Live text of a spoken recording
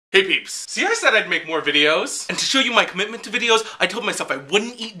Hey peeps, see I said I'd make more videos? And to show you my commitment to videos, I told myself I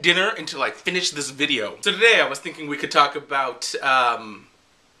wouldn't eat dinner until I finished this video. So today I was thinking we could talk about,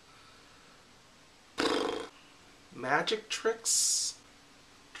 magic tricks?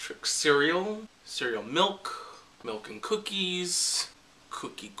 Cereal? Cereal milk? Milk and cookies?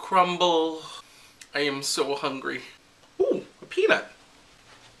 Cookie crumble? I am so hungry. Ooh, a peanut.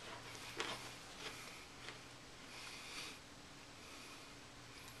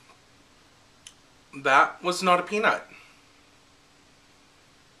 That was not a peanut.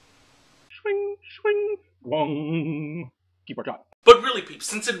 Swing, swing, wong. Keeporjot. But really, peeps,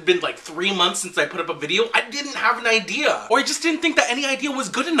 since it had been like 3 months since I put up a video, I didn't have an idea. Or I just didn't think that any idea was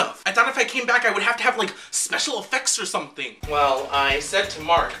good enough. I thought if I came back, I would have to have like special effects or something. Well, I said to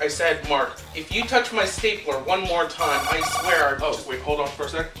Mark, Mark, if you touch my stapler one more time, I swear. Oh, wait, hold on for a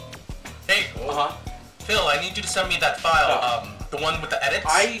sec. Hey, Phil, I need you to send me that file, the one with the edits.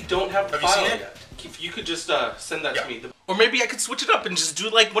 I don't have the file you seen it? yet. If you could just send that to me. Or maybe I could switch it up and just do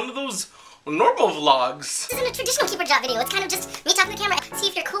like one of those normal vlogs. This isn't a traditional keeporjot video. It's kind of just me talking to the camera. See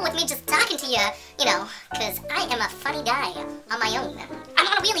if you're cool with me just talking to you, you know, because I am a funny guy on my own. I'm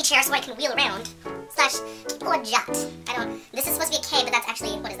on a wheelie chair so I can wheel around. Slash keeporjot. This is supposed to be a K, but that's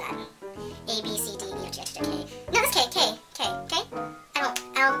actually, what is that? A, B, C, D, E, F, G, H, I, K. No, this K.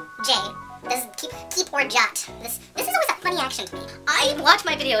 J. This is keeporjot. This is always a funny action to me. I watch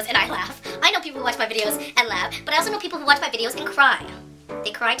my videos and I laugh. I know people who watch my videos and laugh, but I also know people who watch my videos and cry.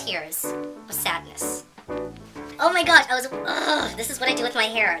 They cry tears of sadness. Oh my gosh, this is what I do with my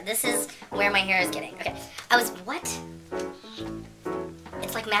hair. This is where my hair is getting. Okay, what?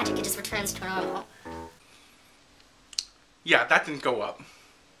 It's like magic, it just returns to normal. Yeah, that didn't go up.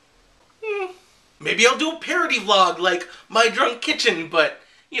 Maybe I'll do a parody vlog like My Drunk Kitchen, but,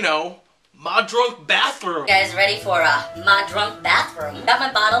 you know, My Drunk Bathroom. You guys ready for My Drunk Bathroom? Got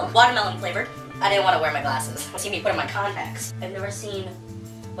my bottle, watermelon flavored. I didn't want to wear my glasses. See me put in my contacts. I've never seen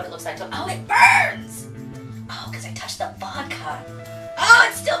what it looks like. Oh, it burns! Oh, because I touched the vodka. Oh,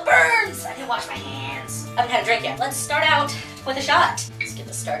 it still burns! I didn't wash my hands. I haven't had a drink yet. Let's start out with a shot. Let's get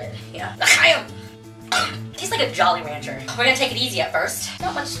this started. Yeah. Tastes like a Jolly Rancher. We're gonna take it easy at first.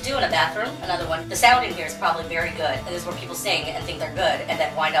 Not much to do in a bathroom. Another one. The sound in here is probably very good. And this is where people sing and think they're good and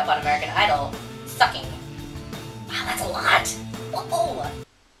then wind up on American Idol sucking. Wow, that's a lot. Whoa.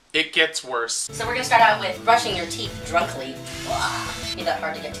 It gets worse. So we're gonna start out with brushing your teeth drunkly. Ugh, be that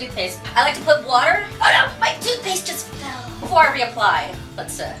hard to get toothpaste. I like to put water. Oh no, my toothpaste just fell. Before I reapply,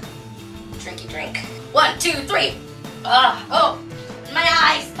 let's drinky drink. 1, 2, 3. Oh, my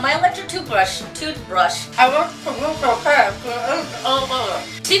eyes. My electric toothbrush. I want to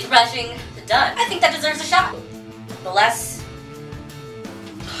toothbrushing done. I think that deserves a shot. The less.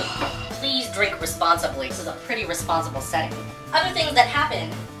 Please drink responsibly. This is a pretty responsible setting. Other things that happen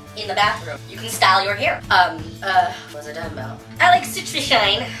in the bathroom. You can style your hair. What was I talking about? I like citrus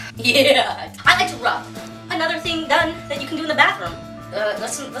shine. Yeah. I like to rub. Another thing done that you can do in the bathroom.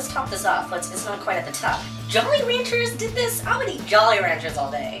 Let's top this off. It's not quite at the top. Jolly Ranchers did this? I would eat Jolly Ranchers all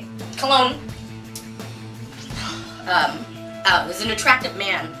day. Cologne. There's an attractive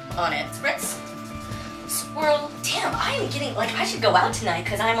man on it. Spritz. Swirl. Damn, I am getting, I should go out tonight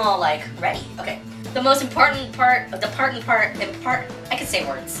because I'm all, ready. Okay. The most important part, I can say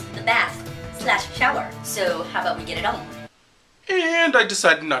words. The bath / shower. So how about we get it on? And I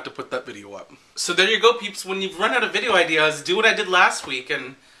decided not to put that video up. So there you go, peeps. When you've run out of video ideas, do what I did last week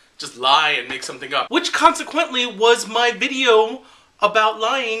and just lie and make something up. Which consequently was my video about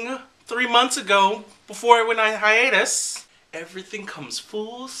lying 3 months ago before I went on hiatus. Everything comes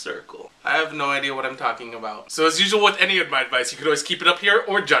full circle. I have no idea what I'm talking about. So as usual with any of my advice, you can always keep it up here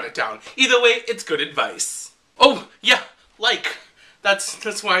or jot it down. Either way, it's good advice. Oh, yeah,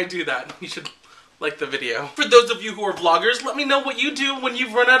 That's why I do that. You should like the video. For those of you who are vloggers, let me know what you do when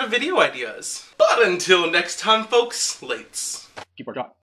you've run out of video ideas. But until next time, folks, lates. Keeporjot.